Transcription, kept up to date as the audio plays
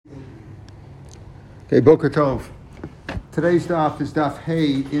Okay, Boker Tov. Today's daf is daf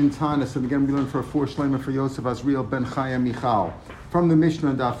Hey in Tanis, and again we learn for a four shlema for Yosef Azriel ben Chaya Michal from the Mishnah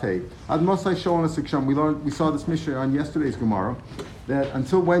and daf Hey. Ad Mosai Sholem Siksham. We saw this Mishnah on yesterday's Gemara that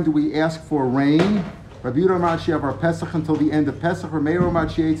until when do we ask for rain? Rabbi Yehuda Amar She'avar Pesach until the end of Pesach. Rameir Amar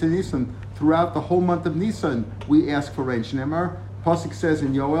She'etz Nisan throughout the whole month of Nisan we ask for rain. Shneimar Pasuk says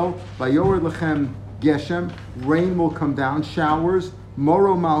in Yoel, Vayored Lechem Geshem, rain will come down, showers.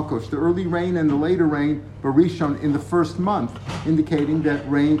 Moro Malkush, the early rain and the later rain, Barishon in the first month, indicating that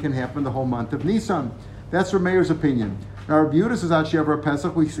rain can happen the whole month of Nisan. That's Rameir's opinion. Now, Rabbi Yehuda says Achi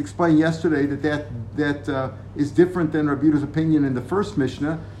Pesach. We explained yesterday that is different than Rabbi Yehuda's opinion in the first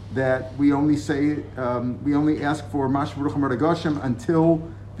Mishnah, that we only ask for Mash Baruch Hashem until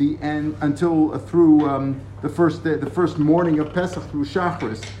the end, through the first morning of Pesach through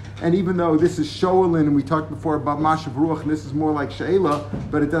Shachris. And even though this is Shoelin, and we talked before about Mashav Ruach, and this is more like She'ela,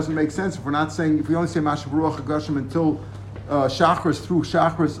 but it doesn't make sense if we only say Mashav Ruach Hashem until Shachris, through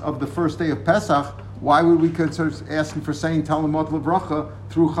Shachris of the first day of Pesach, why would we consider asking for saying Talamot Levracha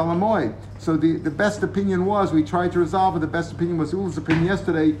through Chalamoid? So the best opinion was, we tried to resolve it, the best opinion was Ul's opinion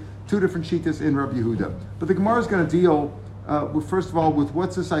yesterday, two different shittas in Rabbi Yehuda. But the Gemara is going to deal, first of all, with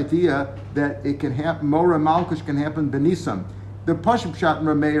what's this idea that it can happen, Mora Malkush can happen Benisan. The Pashut Pshat in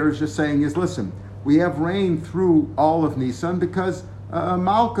Rameir is just saying we have rain through all of Nisan because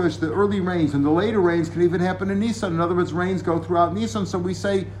Malkush, the early rains and the later rains can even happen in Nisan. In other words, rains go throughout Nisan, so we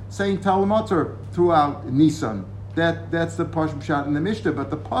saying Talamoter throughout Nisan. That's the Pashut Pshat in the Mishnah,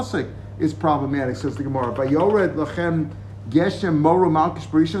 but the Pasuk is problematic, says the Gemara. Vayored Lachem Geshem Moro Malkush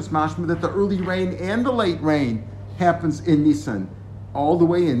Barishon, mashma that the early rain and the late rain happens in Nisan. All the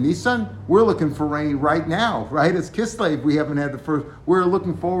way in Nisan, we're looking for rain right now, right? It's Kislev. We haven't had the first. We're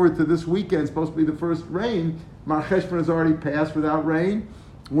looking forward to this weekend. It's supposed to be the first rain. Mar Cheshvan has already passed without rain.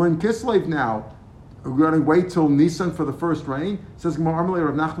 We're in Kislev now. We're going to wait till Nisan for the first rain. It says Rav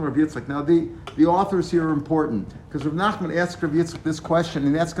Nachman Rav Yitzchak. Now the authors here are important because Rav Nachman asked Rav Yitzchak this question,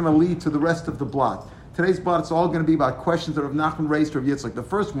 and that's going to lead to the rest of the blot. Today's blot is all going to be about questions that Rav Nachman raised to Rav Yitzchak. The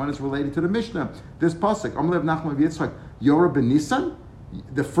first one is related to the Mishnah. This pasuk, Rav Nachman Rav Yitzchak, Yorah ben Nisan.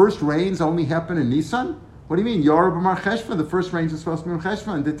 The first rains only happen in Nisan? What do you mean? Yorah b'mar Cheshvan. The first rains are supposed to be in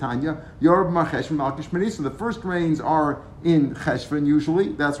Cheshvan. Titania. Yorah b'mar Cheshvan Malkish B'Nisan. The first rains are in Cheshvan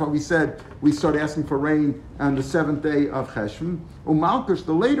usually. That's why we said we start asking for rain on the seventh day of Cheshvan. Umalkish,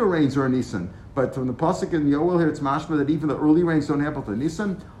 the later rains are in Nisan. But from the pasuk in Yoel here, it's mashma that even the early rains don't happen to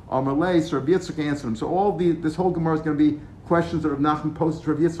Nisan. Amalei, so Rabbi Yitzchak answered them. So this whole Gemara is going to be questions that Rav Nachman posed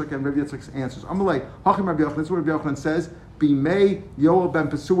to Rabbi Yitzchak and Rabbi Yitzchak's answers. Amalei, Hachim Rabbi Yochanan. That's what Rabbi Yochanan says. Bimei Yoel ben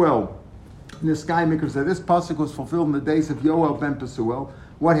Pesuel. The sky maker said this pasuk was fulfilled in the days of Yoel ben Pesuel.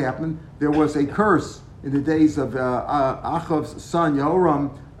 What happened? There was a curse in the days of Achav's son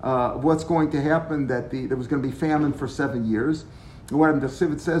Yehoram. What's going to happen? That there was going to be famine for 7 years. And what happened?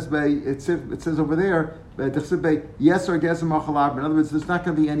 It says over there, yes or gezem. In other words, there's not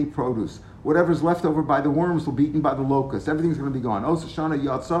going to be any produce. Whatever's left over by the worms will be eaten by the locusts. Everything's going to be gone. Osashana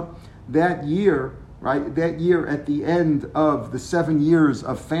Yatsa. That year, right? That year, at the end of the 7 years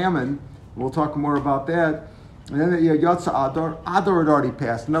of famine, we'll talk more about that. And then Yatsa Adar. Adar had already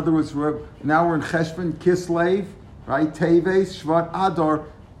passed. In other words, now we're in Cheshvan, Kislev, right? Teves, Shvat, Adar.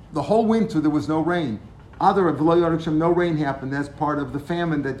 The whole winter there was no rain. Adar V'lo Yorek, no rain happened. That's part of the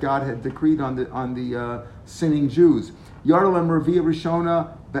famine that God had decreed on the sinning Jews. Yaralem Revia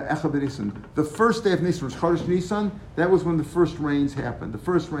Rishona Be'echa B'Nisan. The first day of Nisan was Chodesh Nisan. That was when the first rains happened. The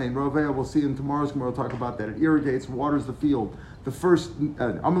first rain, Rovea, we'll see in tomorrow's Gemara. We'll talk about that. It irrigates, waters the field. The first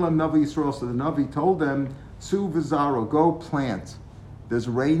Amalam Navi Yisrael. So the Navi told them, Su Vizaro, go plant. There's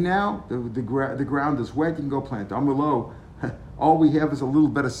rain now. The ground is wet. You can go plant. Amalo. All we have is a little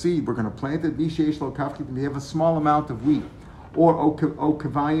bit of seed. We're going to plant it. We have a small amount of wheat, or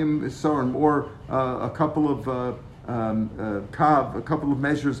okavayim sorim, or a couple of a couple of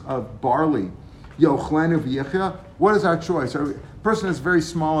measures of barley. What is our choice? A person has a very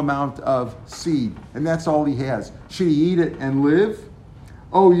small amount of seed, and that's all he has. Should he eat it and live?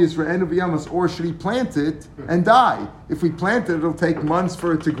 Or should he plant it and die? If we plant it, it'll take months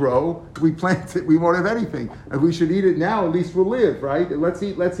for it to grow. If we plant it, we won't have anything. If we should eat it now, at least we'll live, right? Let's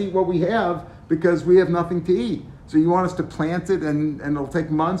eat what we have because we have nothing to eat. So you want us to plant it and it'll take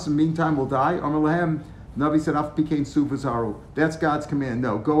months, and meantime we'll die? Amar lahem, Navi said, Af pikein su v'zaru. That's God's command.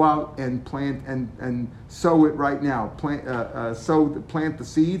 No, go out and plant and sow it right now. Plant the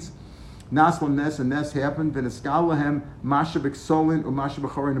seeds. Naslam Nes, and Nes happened. V'neskalahem mashabik solin or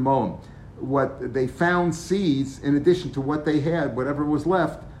mashabachari nemon. What they found seeds in addition to what they had, whatever was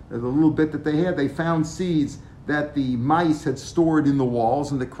left, the little bit that they had, they found seeds that the mice had stored in the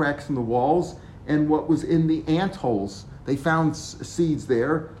walls and the cracks in the walls, and what was in the ant holes. They found seeds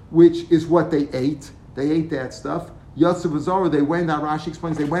there, which is what they ate. They ate that stuff. Yosef Azara, they went out, Rashi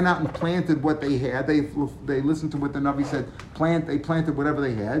explains, they went out and planted what they had. They listened to what the Navi said, they planted whatever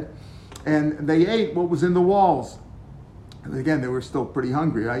they had. And they ate what was in the walls. And again, they were still pretty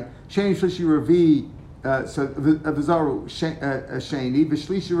hungry, right? Sheni Shlishi Ravi, so Vizaru Sheni,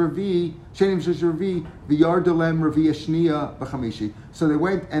 Vishlishi Ravi, Sheni Vishlishi Ravi, V'yardalem Ravi Ashniya B'chamishi. So they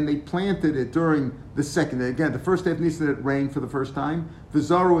went and they planted it during the second day. Again, the first day of Nisan it rained for the first time.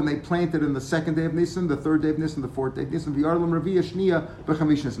 Vizaru, and they planted in the second day of Nisan, the third day of Nisan, the fourth day of Nisan. V'yardalem Ravi Ashniya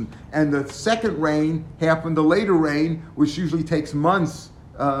B'chamish Nisan. And the second rain happened, the later rain, which usually takes months,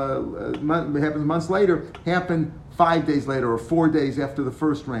 happens months later, happened 5 days later or 4 days after the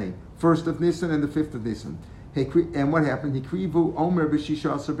first rain. First of Nisan and the fifth of Nisan. And what happened? Hikrivu Omer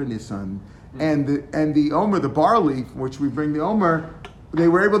b'shisha asar b'Nisan. And the Omer, the barley, from which we bring the Omer, they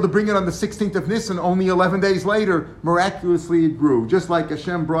were able to bring it on the 16th of Nisan. Only 11 days later, miraculously it grew. Just like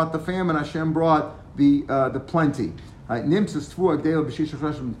Hashem brought the famine, Hashem brought the plenty. Nimtzas tfu agdel b'shisha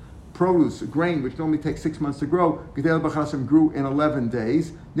chashim. Produce, grain, which normally takes 6 months to grow, Gedel B'chasim grew in 11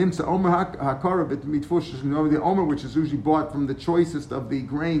 days. Nimsa Omer HaKara Mitfush, the Omer, which is usually bought from the choicest of the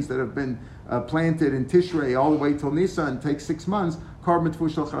grains that have been planted in Tishrei all the way till Nisan, takes 6 months. Kar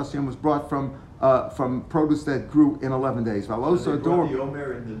Mitfush Al Chasiyam was brought from produce that grew in 11 days. So they brought the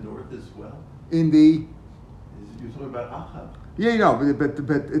Omer in the north as well? In the... You're talking about Achab. Yeah, but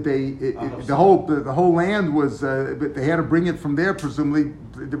the whole land was, but they had to bring it from there. Presumably,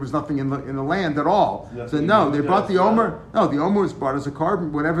 there was nothing in the land at all. So no, they brought the Omer. No, the Omer was brought as a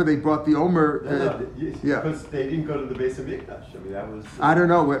carbon. Whenever they brought the Omer, because they didn't go to the base of Mikdash. I mean, that was. I don't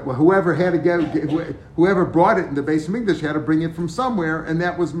know. Whoever had to whoever brought it in the base of Mikdash had to bring it from somewhere, and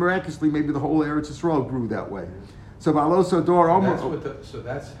that was miraculously maybe the whole Eretz Yisrael grew that way. So Valoso Dor Omer. So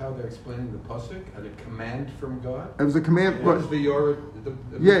that's how they're explaining the pasuk, a command from God. It was a command. What is the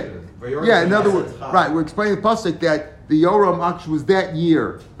In other words, right? We're explaining the pasuk that the Yoram Aksh was that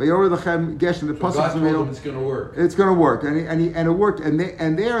year. The Yoram Lechem Geshem. The pasuk God told him it's going to work. It's going to work, and it worked. And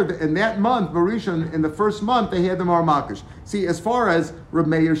there in that month, Barishon, in the first month, they had the Marmakish. See, as far as Reb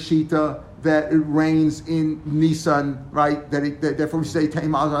Meir Shita, that it rains in Nisan, right? Therefore we say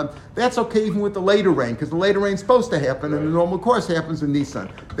Taim Azan. That's okay even with the later rain, because the later rain's supposed to happen, and the normal course happens in Nisan.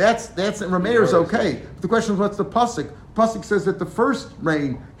 That's Rameir's okay. But the question is, what's the pasuk? Pasuk says that the first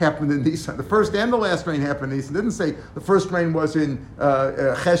rain happened in Nisan. The first and the last rain happened in Nisan. It didn't say the first rain was in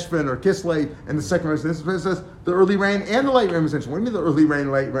Cheshvan or Kislev, and the second rain was in Nisan. It says the early rain and the late rain was Nisan. What do you mean the early rain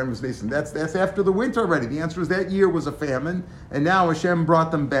and late rain was Nisan? That's after the winter already. The answer is that year was a famine, and now Hashem brought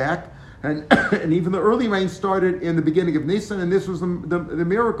them back. And even the early rain started in the beginning of Nisan, and this was the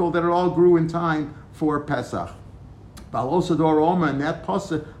miracle that it all grew in time for Pesach. Balosador Oma, and that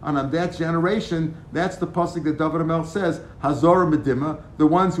pasuk on that generation, that's the pasuk that David Amel says, Hazor Medima, the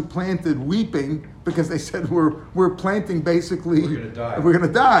ones who planted weeping because they said we're planting basically we're going to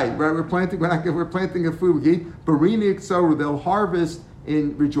die, right? We're planting a food we eat. Barini Iksaru, they'll harvest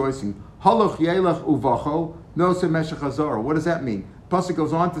in rejoicing. Haloch Yelach Uvacho, no se Meshach Hazor. What does that mean? Pasuk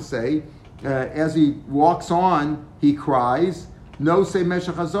goes on to say, as he walks on, he cries, no say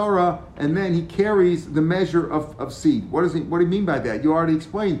Meshach Hazara, and then he carries the measure of seed. What do you mean by that? You already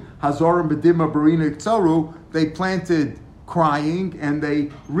explained. Hazara Bedima Barina Tzaru, they planted crying and they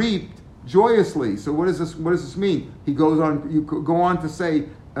reaped joyously. So what does this mean? He goes on, you go on to say,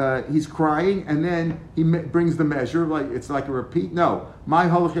 he's crying, and then he brings the measure, like it's like a repeat. No. My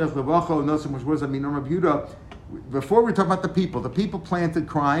halachiyach levacho, no so much. What does that mean? Before we talk about the people planted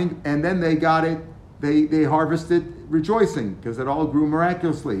crying, and then they got it, they harvested rejoicing, because it all grew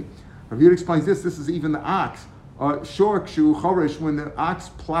miraculously. Rav Yehuda explains this is even the ox. Shork shu chorish, when the ox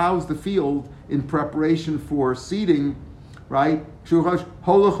plows the field in preparation for seeding, right? He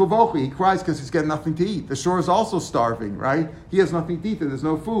cries because he's got nothing to eat. The shore is also starving, right? He has nothing to eat, and there's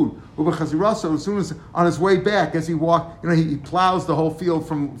no food. As soon as on his way back, as he walks, he plows the whole field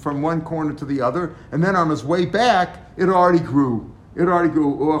from one corner to the other, and then on his way back, it already grew. He's already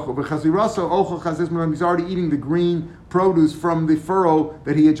eating the green produce from the furrow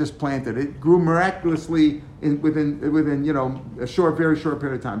that he had just planted. It grew miraculously within a very short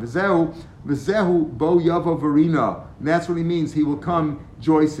period of time. V'zehu bo yavo varina. And that's what he means. He will come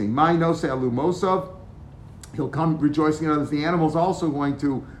rejoicing. My no se alumosav. He'll come rejoicing. In other words, the animal's also going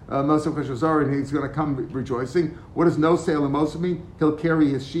to Mosav Kashazar, and he's going to come rejoicing. What does no se alumosav mean? He'll carry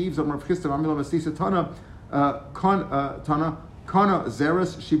his sheaves. Kana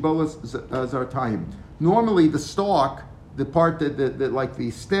zeres shibolas zartayim. Normally, the stalk, the part that like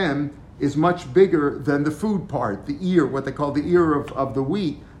the stem, is much bigger than the food part, the ear, what they call the ear of the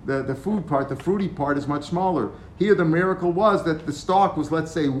wheat. the food part, the fruity part, is much smaller. Here, the miracle was that the stalk was,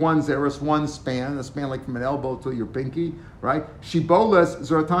 let's say, one zeros, one span, a span like from an elbow to your pinky, right? Shibolas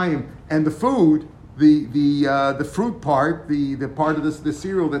zoratayim, and the food, the fruit part, the part of the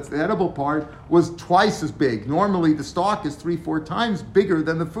cereal that's the edible part, was twice as big. Normally, the stalk is 3-4 times bigger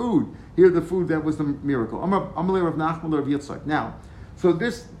than the food. Here, the food, that was the miracle. Amalei Rav Nachman Rav Yitzchak. Now, so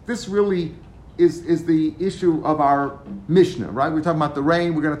this really is the issue of our Mishnah, right? We're talking about the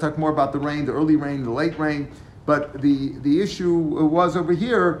rain. We're going to talk more about the rain, the early rain, the late rain. But the issue was over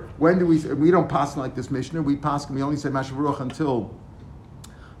here, when do we don't pass like this Mishnah. We only say Mashav Ruach until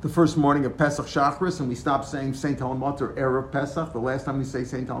the first morning of Pesach Shachris, and we stop saying Saint Talmud Mater Erev Pesach. The last time we say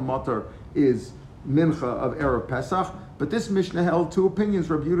Saint Talmud Mater is Mincha of Erev Pesach. But this Mishnah held two opinions.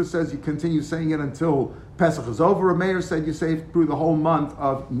 Rabbi Yehuda says you continue saying it until Pesach is over. Rav Meir said you say it through the whole month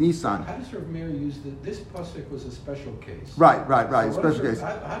of Nisan. How does Rav Meir use this pasuk was a special case? Right, So special case.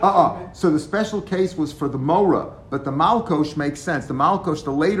 how So the special case was for the Mora, but the Malkosh makes sense. The Malkosh,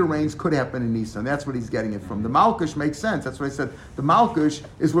 the later rains could happen in Nisan. That's what he's getting it from. The Malkosh makes sense. That's what I said. The Malkosh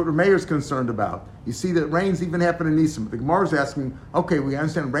is what Rav Meir is concerned about. You see that rains even happen in Nisan. But the Gemara is asking, okay, we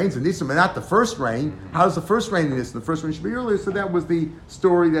understand rains in Nisan, but not the first rain. How does the first rain in Nisan? The first rain should be earlier. So that was the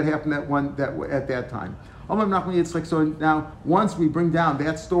story that happened at that time. So now, once we bring down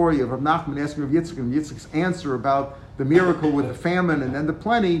that story of Rav Nachman asking Rav Yitzchak, and Yitzchak's answer about the miracle with the famine and then the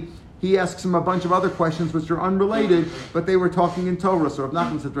plenty, he asks him a bunch of other questions which are unrelated, but they were talking in Torah. So Rav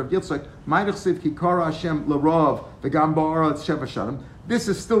Nachman said to Rav Yitzchak, "Ma'idach siv kikara Hashem l'rov v'gam ba'aretz sheva shanim." This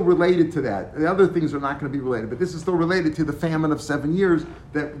is still related to that. The other things are not going to be related, but this is still related to the famine of 7 years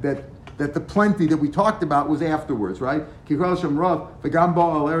that the plenty that we talked about was afterwards, right? Kikar Hashem Rav, v'gam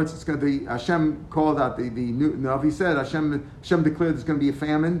ba'al eretz, it's going to be, Hashem called out, the Navi said, Hashem declared there's going to be a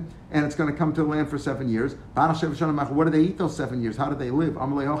famine, and it's going to come to the land for 7 years. What do they eat those 7 years? How do they live? So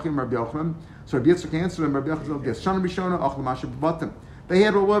Rabbi Yitzchak answered him, Rabbi Yochanan, they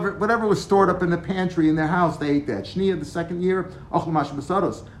had whatever was stored up in the pantry in their house, they ate that. Shniya, the second year,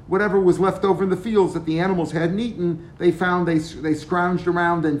 whatever was left over in the fields that the animals hadn't eaten, they scrounged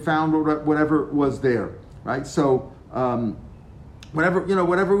around and found whatever was there, right? So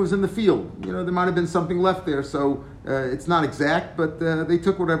whatever was in the field, there might have been something left there. So it's not exact, but they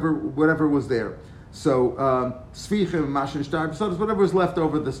took whatever was there. So svichim, mashin shtar, whatever was left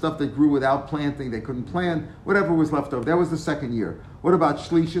over, the stuff that grew without planting, they couldn't plant, whatever was left over. That was the second year. What about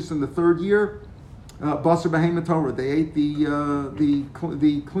shlishis in the third year? Basar behemoth Torah. They ate the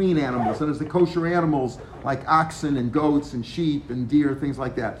clean animals, and there's the kosher animals like oxen and goats and sheep and deer, things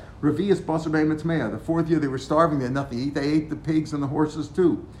like that. Revius basar behemoth Tmeah. The fourth year they were starving, they had nothing to eat. They ate the pigs and the horses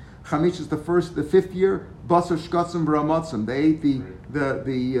too. Chamish is the fifth year. Basar shkatzim v'ramatzim. They ate the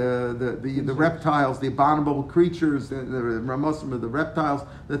reptiles, the abominable creatures, the ramatzim, the reptiles,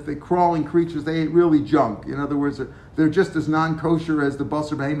 the crawling creatures. They ate really junk. In other words, they're just as non-kosher as the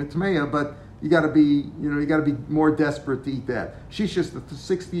basar behemoth Tmeah, but you got to be more desperate to eat that. Shishis, the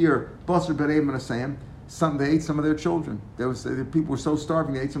sixth year. Basar behemoth Asayim. They ate some of their children. The people were so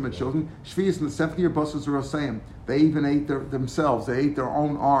starving, they ate some of their children. Shvius in the seventh year, Basar Zerosayim. They even ate themselves. They ate their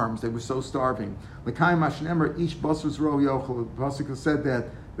own arms. They were so starving. L'kayim Mashnemer, each Basar Zero Yochel. The pasuk said that.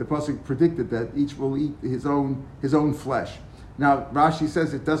 The pasuk predicted that each will eat his own flesh. Now Rashi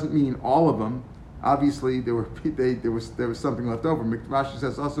says it doesn't mean all of them. Obviously, there was something left over. Rashi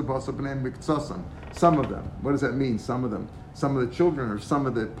says also Basar B'nei Miktsasam. Some of them. What does that mean? Some of them. Some of the children or some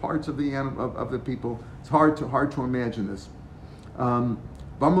of the parts of the of the people. It's hard to imagine this. Another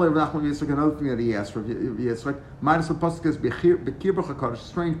thing that he asked for Yitzchak, minus the pasuk is Bekir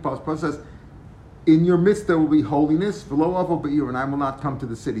strange pasuk says, in your midst there will be holiness, and I will not come to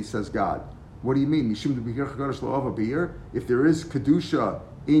the city, says God. What do you mean? If there is kedusha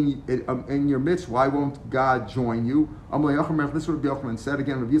in your midst, why won't God join you? This would be Yochanan said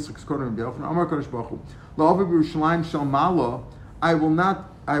again. I will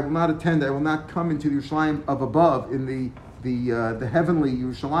not attend. I will not come into the Yerushalayim of above in the heavenly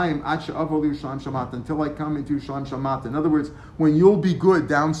Yerushalayim until I come into Yerushalayim Shalmata. In other words, when you'll be good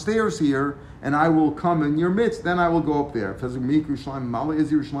downstairs here, and I will come in your midst, then I will go up there. If it says Yerushalayim Mala,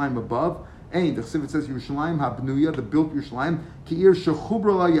 is Yerushalayim above? And the Chesiv says Yerushalayim Habnuya, the built Yerushalayim, Ki'ir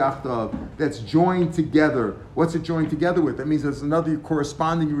Shechubra La Yachtav, that's joined together. What's it joined together with? That means there's another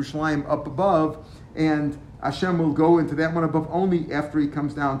corresponding Yerushalayim up above, and Hashem will go into that one above only after he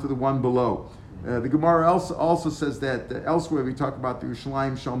comes down to the one below. The Gemara also says that elsewhere we talk about the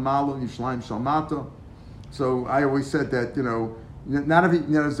Yerushalayim Shalmalo and Yerushalayim Shalmata. So I always said that,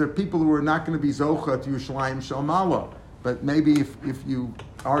 there are people who are not going to be Zocha to Yerushalayim Shalmalo. But maybe if you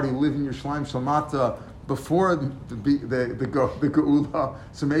already live in Yerushalayim Shalmata before the Geula,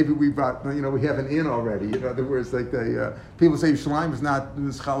 so maybe we have an in already. In other words, like people say Yerushalayim is not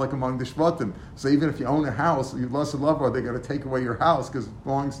this chalak among the Shvatim. So even if you own a house, you lost a lover, they're going to take away your house because it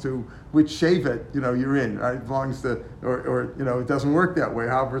belongs to which shevet you're in. Right? It belongs to, or it doesn't work that way.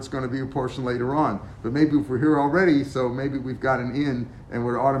 However, it's going to be a portion later on. But maybe if we're here already, so maybe we've got an in and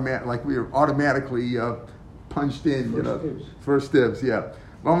we're automatically punched in. First dibs, yeah.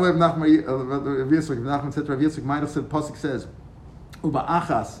 Pasuk says,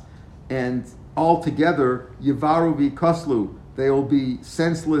 "Uba'achas," and all together, Yevaru v'Koslu, they will be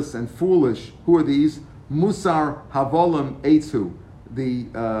senseless and foolish. Who are these? Musar havolim etzu, the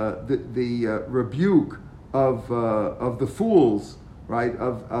rebuke of the fools, right?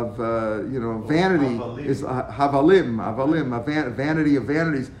 Of vanity is havalim, vanity of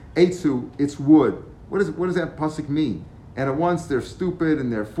vanities. Etzu, it's wood. What does that pasuk mean? And at once they're stupid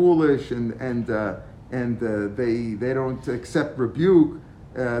and they're foolish and they don't accept rebuke.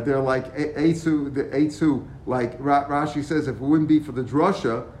 They're like Eitzu, like Rashi says, if it wouldn't be for the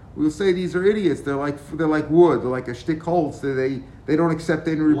drasha, we would say these are idiots. They're like wood. They're like a shtick holz. They don't accept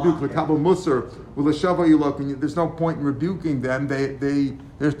any rebuke. L'kabel musar, l'shava yulok. There's no point in rebuking them.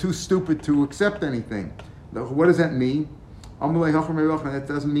 They're too stupid to accept anything. What does that mean? That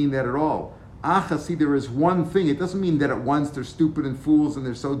doesn't mean that at all. See, there is one thing. It doesn't mean that at once they're stupid and fools and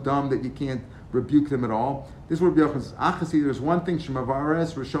they're so dumb that you can't rebuke them at all. This is what Rabbi Yochanan says. See, there's one thing.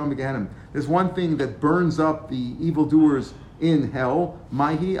 There's one thing that burns up the evildoers in hell.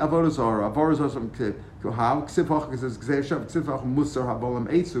 Mahi avodah zarah.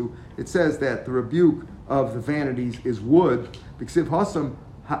 It says that the rebuke of the vanities is wood. It says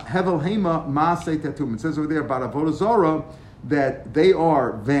over there about avodah zarah that they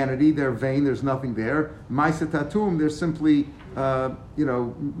are vanity, they're vain, there's nothing there. Ma'aseh tatum, they're simply,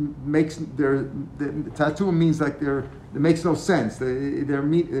 tatum means like it makes no sense. They're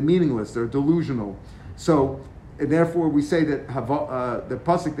meaningless, they're delusional. So, and therefore we say that the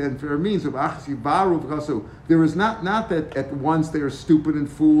pasuk then means of there is not that at once they are stupid and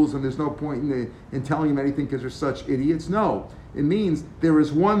fools and there's no point in telling them anything because they're such idiots. No. It means there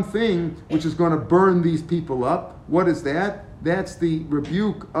is one thing which is going to burn these people up. What is that? That's the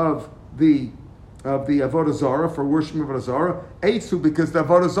rebuke of the avodah zarah for worshiping avodah zarah. Eitzu, because the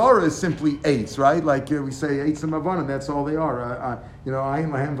avodah zarah is simply eitz, right? Like we say eitz and avodah, that's all they are.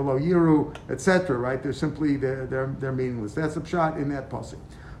 Ayin lahem v'lo yiru, etc. Right? They're simply they're meaningless. That's a pshat in that pasuk.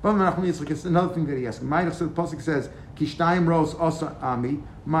 It's another thing that he asks. The pasuk says, "Kishtayim ros asa ami."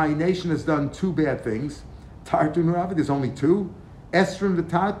 My nation has done two bad things. Tartun Ravi, there's only two. Esrim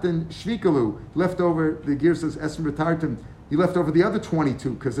v'tartan shvikalu. Left over, the gear says Esrim v'tartan. He left over the other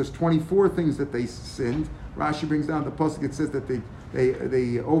 22 because there's 24 things that they sinned. Rashi brings down the pasuk. It says that they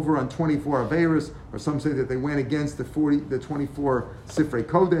over on 24 averos, or some say that they went against the 24 sifrei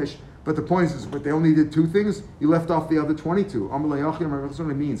kodesh. But the point is, but they only did two things. He left off the other 22. That's what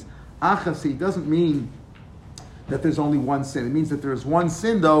it means. Achasi doesn't mean that there's only one sin. It means that there's one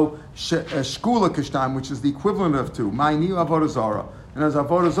sin, though, shkula kishtam, which is the equivalent of two. Ma'ini avodah zarah. And as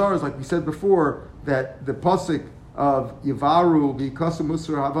avodah zarah is, like we said before, that the pasuk of Yevaru v'Koslu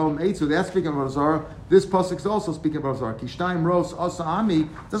musar havolim eitzu, that's speaking of avodah zarah. This pasuk is also speaking of avodah zarah. Kishtayim ros asa ami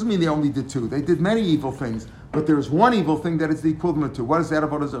doesn't mean they only did two. They did many evil things, but there's one evil thing that is the equivalent to. What is that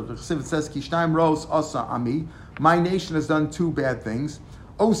avodah zarah? It says Kishtayim ros asa ami. My nation has done two bad things.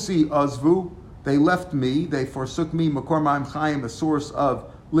 Osi azvu. They left me, they forsook me, Makor Ma'im Chaim, a source of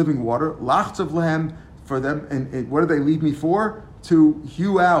living water. Lachtzav lehem, for them, and what do they leave me for? To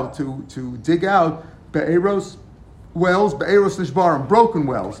hew out, to dig out be'eros wells, be'eros nishbarim, broken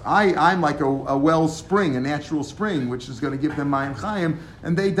wells. I'm like a well spring, a natural spring, which is going to give them Ma'im Chaim,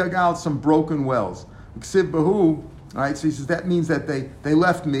 and they dug out some broken wells. Ksiv Bahu, all right, so he says that means that they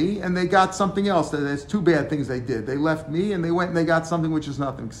left me and they got something else. There's two bad things they did. They left me and they went and they got something which is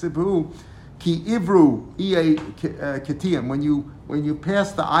nothing. Ksiv Bahu, Ki ivru ketiyim. When you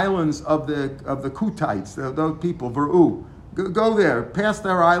pass the islands of the Kutites, those people, Veru, go there, pass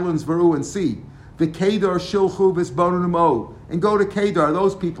their islands, Veru, and see the Kedar shilchu v'sbonunimo, and go to Kedar.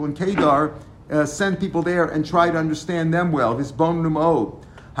 Those people in Kedar, send people there and try to understand them well. V'sbonunimo,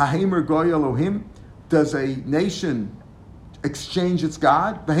 hahemer goy Elohim. Does a nation exchange its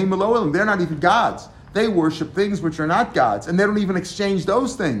God? V'hemer lo Elohim. They're not even gods. They worship things which are not gods, and they don't even exchange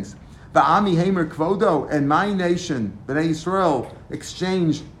those things. Va'ami Hamer Kvodo, and my nation, Bnei Yisrael,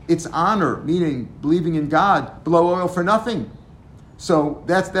 exchanged its honor, meaning believing in God, below oil for nothing. So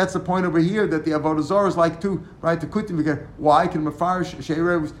that's the point over here that the Avodah Zarah is like two, right? The Kutim, why can Mefarish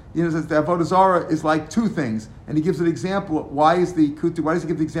Sheirei, says the Avodah Zarah is like two things, and he gives an example. Why does he give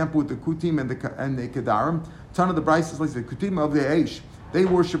the example with the Kutim and the Kedarim? Ton of the Bryce is like the Kutim of the Aish. They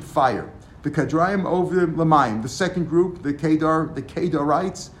worship fire. The Kadraim over the Lamayim. The second group, the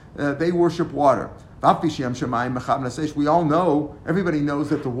Kedarites, they worship water. We all know, everybody knows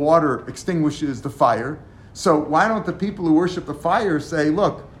that the water extinguishes the fire. So why don't the people who worship the fire say,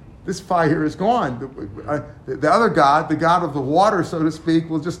 look, this fire is gone. The other God, the God of the water, so to speak,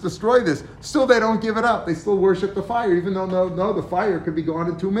 will just destroy this. Still, they don't give it up. They still worship the fire, even though, no, the fire could be gone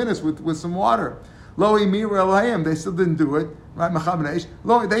in 2 minutes with some water. Lo Emir Elohim, they still didn't do it. Right?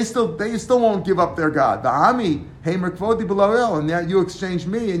 They still won't give up their God. The Ami, Heimer Kvodi Beloel, and yet you exchanged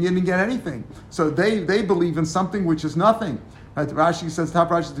me and you didn't get anything. So they believe in something which is nothing. Right? Rashi says, Top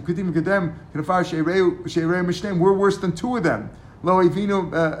Rashi, the Kudim Kedem, Kenafar Sheirei Mishnem, we're worse than two of them. Lo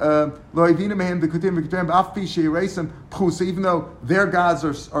Evinu Mehem, the Kudim Kedem, Afpi Sheireisem Pchus, even though their gods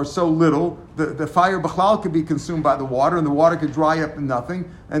are so little, the fire Bechlal could be consumed by the water, and the water could dry up in nothing.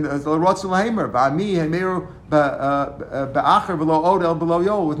 And L'Rotz L'Heimer, Ba'ami, Heimeru, Ba'acher, V'lo Odel, Below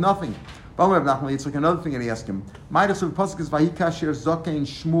Yo, with nothing. It's like another thing, and he asked him. Midas of the pasuk is Vayikasher Zokain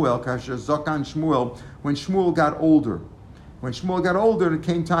Shmuel, Kasher Zokan Shmuel, when Shmuel got older. When Shmuel got older, it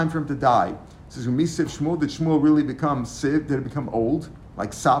came time for him to die. It says, when Misiv Shmuel, did Shmuel really become Siv? Did it become old?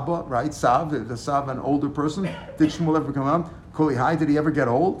 Like Saba, right? the Saba, an older person. Did Shmuel ever become old? Koli Hai, did he ever get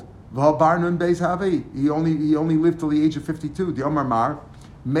old? V'habar nun beis havi. He only lived till the age of 52. The Omar Mar.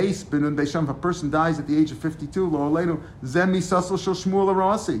 Meis benun beisham. If a person dies at the age of 52, lo aleinu zemi sasel shel Shmuel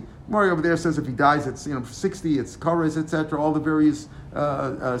arasi. Mari over there says if he dies at 60, it's kares, etc. All the various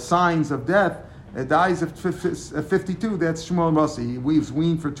signs of death. It dies at 52. That's Shmuel Rasi. He was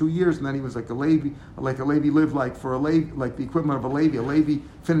weaned for 2 years, and then he was like a Levi. Like a Levi lived like for a Levi, like the equivalent of a Levi. A Levi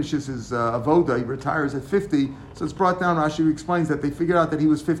finishes his avoda. He retires at 50. So it's brought down. Rashi explains that they figured out that he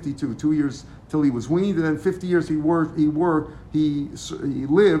was 52. 2 years till he was weaned, and then 50 years he lived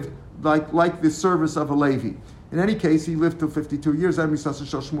like the service of a Levi. In any case, he lived till 52 years.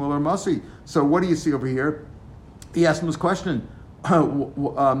 So what do you see over here? He asked him this question.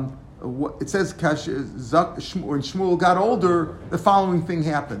 It says when Shmuel got older, the following thing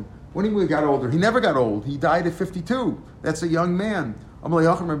happened. When he got older, he never got old. He died at 52. That's a young man.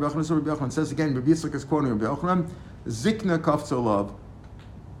 It says again, Rabbi Yitzchak is quoting Rabbi Yochanan, Zikna kaftzolav.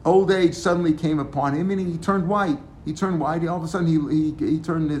 Old age suddenly came upon him, and he turned white. He turned white. All of a sudden, he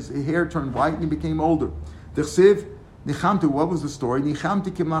turned his hair turned white, and he became older. Nichamtu, what was the story? Nichamti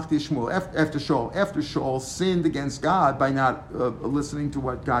kimlachti Shmuel. After Shaul sinned against God by not listening to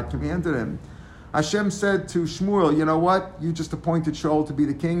what God commanded him. Hashem said to Shmuel, you know what? You just appointed Shaul to be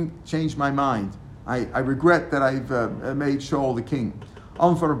the king. Changed my mind. I regret that I've made Shaul the king.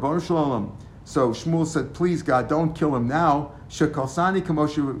 So Shmuel said, please God, don't kill him now. Shekalsani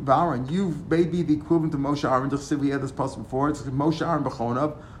kamoshe v'Aaron. You've made me the equivalent of Moshe Aaron. We had this passage before. It's Moshe Aaron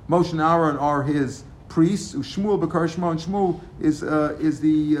b'chonav. Moshe and Aaron are his priests. Shmuel b'kar Shmuel, and Shmuel is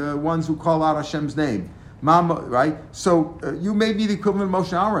the ones who call out Hashem's name. Right? So you may be the equivalent of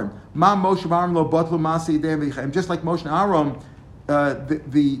Moshe Aaron. Moshe Aaron lo batlu masi yedayim. Just like Moshe and Aaron,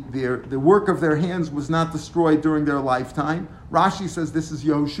 the work of their hands was not destroyed during their lifetime. Rashi says this is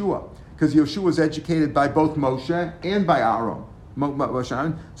Yehoshua, because Yehoshua was educated by both Moshe and by Aaron.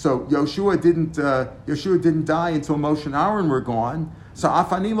 So Yehoshua didn't die until Moshe and Aaron were gone. So I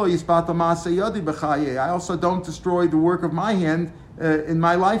also don't destroy the work of my hand in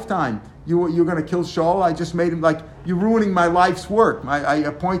my lifetime. You're going to kill Shaul. I just made him like you're ruining my life's work. I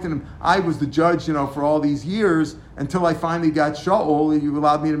appointed him. I was the judge, for all these years until I finally got Shaul. You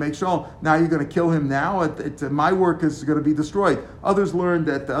allowed me to make Shaul. Now you're going to kill him. Now my work is going to be destroyed. Others learned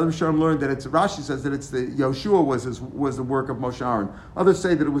that it's Rashi says that it's the Yoshua was the work of Moshe Aaron. Others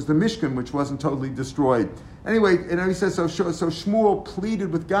say that it was the Mishkan which wasn't totally destroyed. Anyway, he says so Shmuel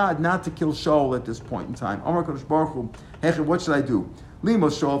pleaded with God not to kill Shaul at this point in time. Amar Kadosh Baruch Hu, what should I do?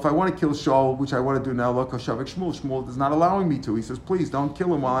 Limos Shaul, if I want to kill Shaul, which I want to do now, Shmuel is not allowing me to. He says, please don't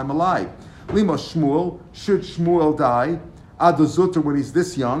kill him while I'm alive. Limos Shmuel, should Shmuel die, Adozuta when he's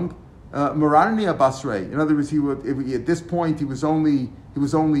this young, Marani Abasrei. In other words, at this point he was only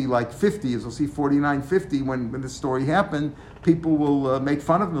like 50, as we'll see 49, 50 when this story happened. People will make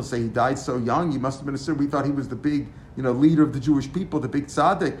fun of him. They'll say he died so young. He must have been a sin. We thought he was the big, leader of the Jewish people, the big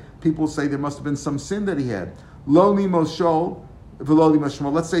tzaddik. People say there must have been some sin that he had. Lo Limos Shaul.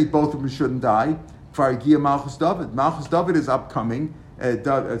 Let's say both of them shouldn't die. Malchus David. Malchus David is upcoming.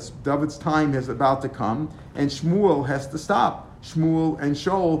 David's time is about to come, and Shmuel has to stop. Shmuel and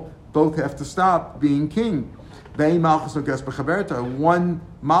Shaul both have to stop being king. One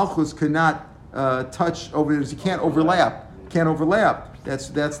malchus cannot touch over. You can't overlap. Can't overlap. That's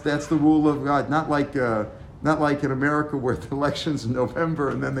the rule of God. Not like in America where the election's in November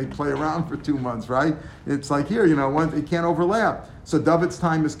and then they play around for 2 months, right? It's like here, it can't overlap. So David's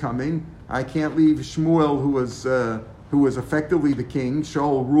time is coming. I can't leave Shmuel, who was effectively the king.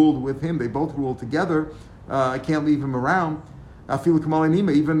 Shaul ruled with him. They both ruled together. I can't leave him around. I feel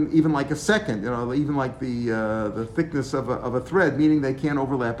even like a second, even like the thickness of a thread, meaning they can't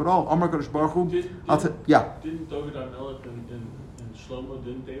overlap at all. Amar Kadosh Baruch Hu. Didn't David HaMelech and Shlomo,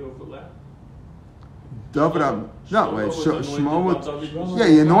 didn't they overlap? Shlomo,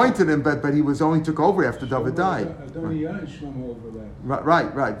 he anointed him, but he only took over after David died. Adonijah and Shlomo overlap.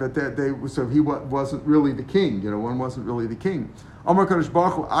 Right. But so he wasn't really the king. One wasn't really the king. Amar Kadosh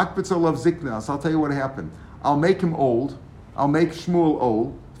Baruch Hu, Akbitz olav zikna. So I'll tell you what happened. I'll make him old. I'll make Shmuel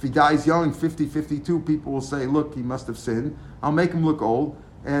old. If he dies young, 50, 52, people will say, look, he must have sinned. I'll make him look old.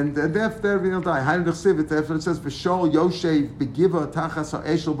 And after he'll die. After it says, V'shol Yoshev begiva tachas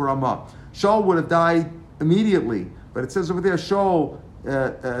ha'eshel b'ramah. Shaul would have died immediately. But it says over there, Shaul,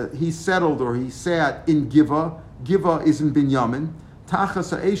 he settled or he sat in Giva. Giva is in Binyamin. Tachas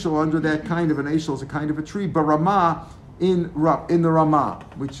ha'eshel, under that kind of an eshel, is a kind of a tree. B'ramah, in the Ramah,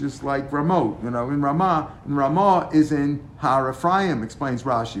 which is like Ramot, in Ramah. And Ramah is in Har Ephraim, explains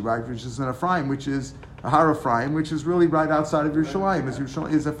Rashi, right? Which is in Ephraim, which is Har Ephraim, which is really right outside of Yerushalayim,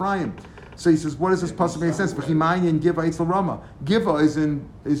 is Ephraim. So he says, what does this possibly make sense? V'chimayin and Giva Eitzel Ramah. Giva is in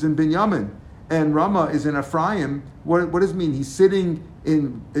Binyamin, and Ramah is in Ephraim. What does it mean? He's sitting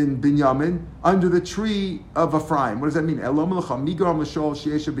in Binyamin under the tree of Ephraim. What does that mean?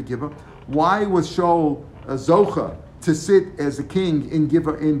 Why was Shaul Zocha to sit as a king in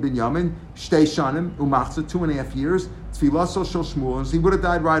Giva in Binyamin? Shtei shanim umachza, 2.5 years. Tfilaso shel Shmuel, he would have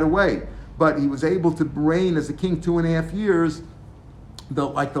died right away, but he was able to reign as a king 2.5 years. The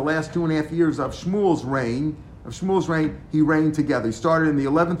last 2.5 years of Shmuel's reign, he reigned together. He started in the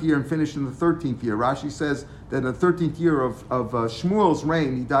 11th year and finished in the 13th year. Rashi says that in the 13th year of Shmuel's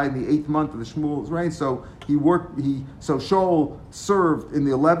reign, he died in the 8th month of the Shmuel's reign. So so Shaul served in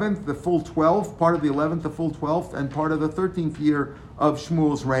the 11th, the full 12th, part of the 11th, the full 12th, and part of the 13th year of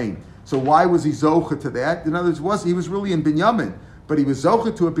Shmuel's reign. So why was he zocha to that? In other words, he was really in Binyamin, but he was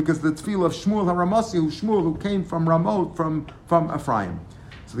zocha to it because of the tefillah of Shmuel HaRamasi, who came from Ramot, from Ephraim.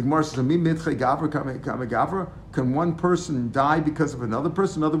 So the Gemara says, can one person die because of another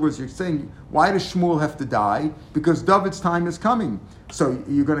person? In other words, you're saying, why does Shmuel have to die? Because David's time is coming. So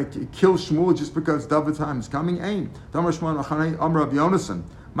you're going to kill Shmuel just because David's time is coming? I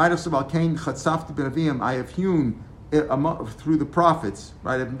have hewn through the prophets,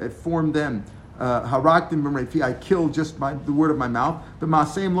 right? I've formed them. I killed just the word of my mouth. But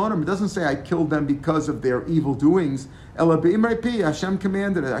Ma'aseim Lonim, it doesn't say I killed them because of their evil doings. Hashem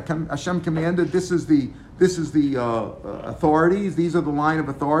commanded it. Hashem commanded. This is the authorities. These are the line of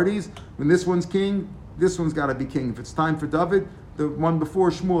authorities. When this one's king, this one's got to be king. If it's time for David, the one before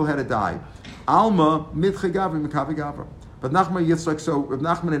Shmuel had to die. Alma mitche gavri mekavi gavra. But Nachman Yitzchak. So if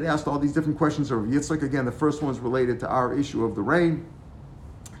Nachman had asked all these different questions of Yitzchak, again, the first one's related to our issue of the rain.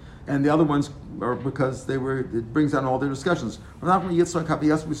 And the other ones are because it brings down all their discussions. We said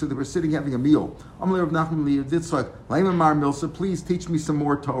they were sitting having a meal. Please teach me some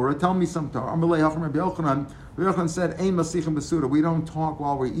more Torah. Tell me some Torah. Rabbi said, we don't talk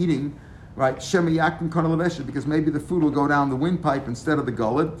while we're eating, right? Because maybe the food will go down the windpipe instead of the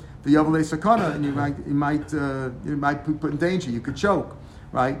gullet. The Yavalei Sakana, and you might be put in danger. You could choke,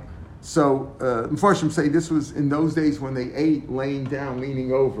 right? So, Mepharshim say this was in those days when they ate laying down,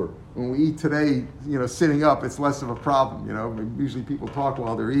 leaning over. When we eat today, sitting up, it's less of a problem. Usually people talk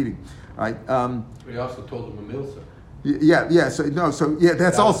while they're eating, right? He also told them a milsa.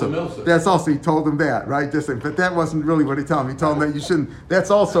 That's also he told them that, right? But that wasn't really what he told them. He told them that you shouldn't. That's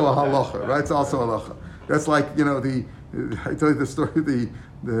also a halacha, right? It's also a halacha. That's like I tell you the story.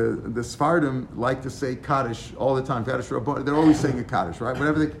 The Sephardim like to say Kaddish all the time. Kaddish Rabbah. They're always saying a Kaddish, right?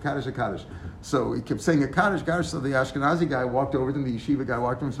 Whenever they Kaddish, a Kaddish. So he kept saying a Kaddish. So the Ashkenazi guy walked over to him, the yeshiva guy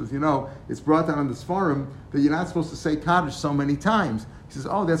walked over and says, it's brought down in the Sfarim that you're not supposed to say Kaddish so many times. He says,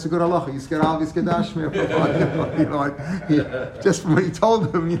 oh, that's a good halacha. Just from what he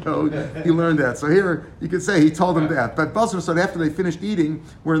told him, he learned that. So here, you could say he told him that. But Basra said after they finished eating,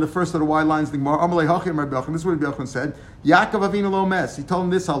 we're in the first of the wide lines of the Gemara. This is what Rabbi Yochanan said. Yaakov Avinu lo mes. He told him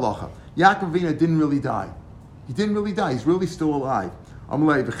this halacha. Yaakov Avinu didn't really die. He didn't really die. He's really still alive.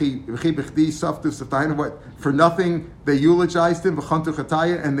 For nothing, they eulogized him,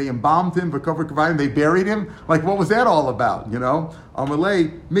 and they embalmed him, and they buried him. Like, what was that all about? You know?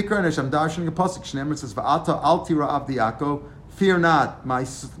 Amalei, Mikra Nesham Darshan Pasuk Shnemer says, Va'ata al tira avdi Yaakov. Fear not, my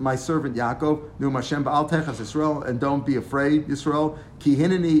servant Yaakov, Num Hashem ba'al techas Yisrael, and don't be afraid, Yisrael. Ki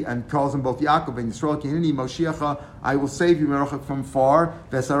hineni, and calls him both Yaakov and Yisrael. Ki hineni Moshiacha, I will save you merachak from far.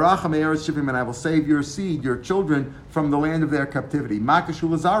 V'saracha me'eretz shivim, and I will save your seed, your children, from the land of their captivity. Makashu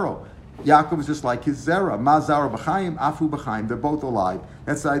lazaro. Yaakov is just like his Zerah. Ma zara b'chaim, afu b'chaim. They're both alive.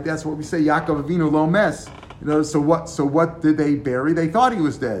 That's what we say. Yaakov Avinu lo mes. You know. So what did they bury? They thought he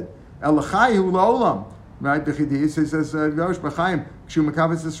was dead. Elachayhu la'olam. Right, he says, "Yosh b'chaim, kshu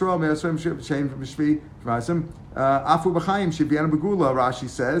mekavetz Yisrael me'asrim shem b'shvi v'asim afu b'chaim shebianu begula." Rashi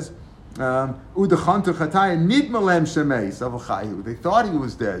says, "Udachantu chatayim nidmalem shemeis avchayu." They thought he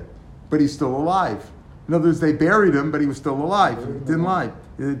was dead, but he's still alive. In other words, they buried him, but he was still alive. He didn't lie.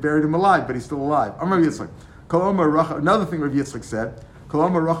 They buried him alive, but he's still alive. Amar Yitzchak. Another thing Rav Yitzchak said.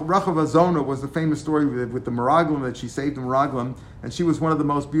 Rachav Azona was the famous story with the Meraglim, that she saved the Meraglim, and she was one of the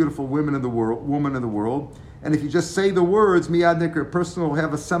most beautiful women in the world. And if you just say the words, Miyad Nikr, a person will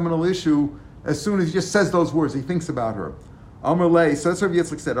have a seminal issue as soon as he just says those words. He thinks about her. Amar Lei, so that's what Rav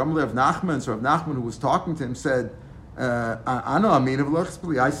Yitzchak said. Amar Lei of Nachman, so Rav Nachman, who was talking to him, said, I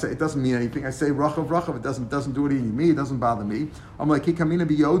say it doesn't mean anything. I say Rachav. It doesn't do anything to me. It doesn't bother me. I'm like Kikamina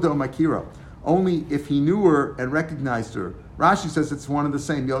biyodo makira. Only if he knew her and recognized her. Rashi says it's one and the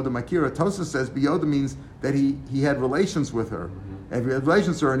same, Yoda Makira. Tosa says Biyoda means that he had relations with her. And he had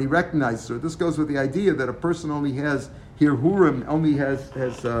relations with her and he recognized her. This goes with the idea that a person only has hirhurim, only has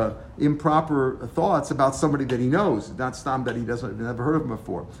improper thoughts about somebody that he knows, not stam that he never heard of him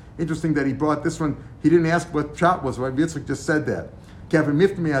before. Interesting that he brought this one. He didn't ask what chat was, right? Yitzchak just said that. Kevin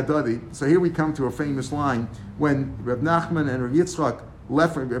Miftmi Adadi. So here we come to a famous line when Reb Nachman and Rav Yitzchak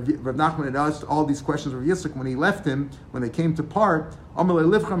left. Rav Nachman had asked all these questions of Yitzchak when he left him, when they came to part. Amalei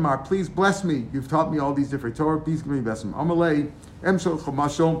livchamar, please bless me. You've taught me all these different Torah. Please give me blessing. Amalei emshel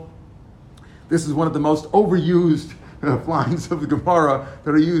chomashol. This is one of the most overused lines of the Gemara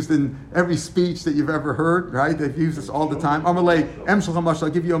that are used in every speech that you've ever heard. Right? They've used this all the time. Amalei emshel chomashol. I'll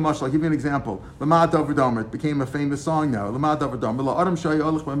give you a mashal. I'll give you an example. Lama Dover It became a famous song now. Lama Dover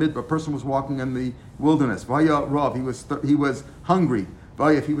Domer. A person was walking in the wilderness. Vaya Rav. He was hungry.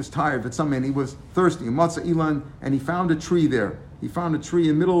 If he was tired, but some man, he was thirsty. Matzah Ilan, and he found a tree there. He found a tree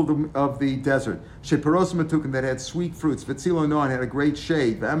in the middle of the desert. Sheparos Matukin that had sweet fruits. Vitzilo Noan had a great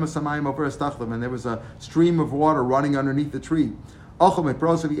shade. And there was a stream of water running underneath the tree.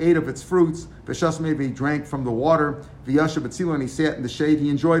 He ate of its fruits. He drank from the water. And he sat in the shade. He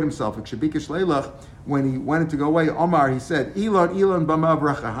enjoyed himself. When he wanted to go away, Omar, he said, Elon Bama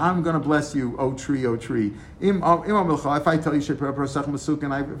Bracha, I'm going to bless you, O tree, O tree. If I tell you,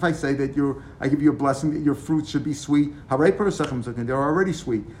 and if I say that I give you a blessing, that your fruits should be sweet, they're already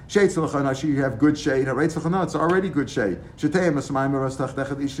sweet. You have good shade. It's already good shade. You should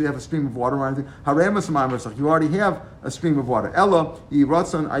have a stream of water around you. You already have a stream of water. Ella,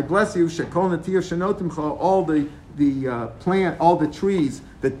 I bless you, all the plant, all the trees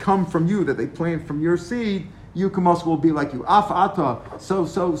that come from you, that they plant from your seed, you also will be like you. Af ata, so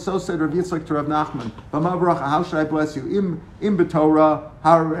said Rav Yitzchak to Rav Nachman. How should I bless you? Im b'Torah,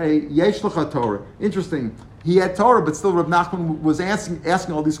 hare yesh lecha Torah. Interesting. He had Torah, but still Rav Nachman was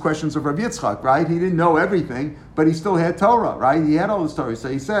asking all these questions of Rav Yitzchak, right? He didn't know everything, but he still had Torah, right? He had all this Torah. So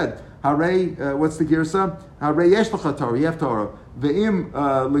he said, hare, what's the girsa? Hare yesh lecha Torah, you have Torah. Ve'im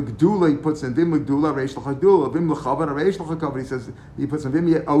l'gdula, he puts in vim l'gdula, reish l'chadula, vim l'chavan, reish l'chakavad, he says, he puts in vim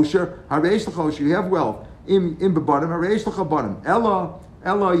osher, hareish l'chosher, you have wealth. Im bebadim, hareish l'chabadim. Ella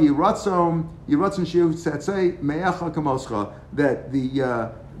yiratzon shiu tzetzei me'echa kamoscha, that the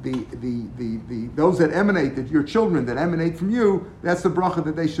those that emanate, that your children that emanate from you, that's the bracha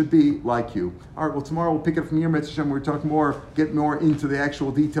that they should be like you. All right, well tomorrow we'll pick it up from here, Mitzvah Shem, we'll talk more, get more into the actual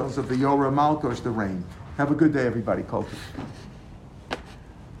details of the Yorah Malkosh, the rain. Have a good day, everybody. Kulti.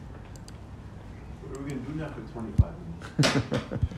 What are we going to do now for 25 minutes?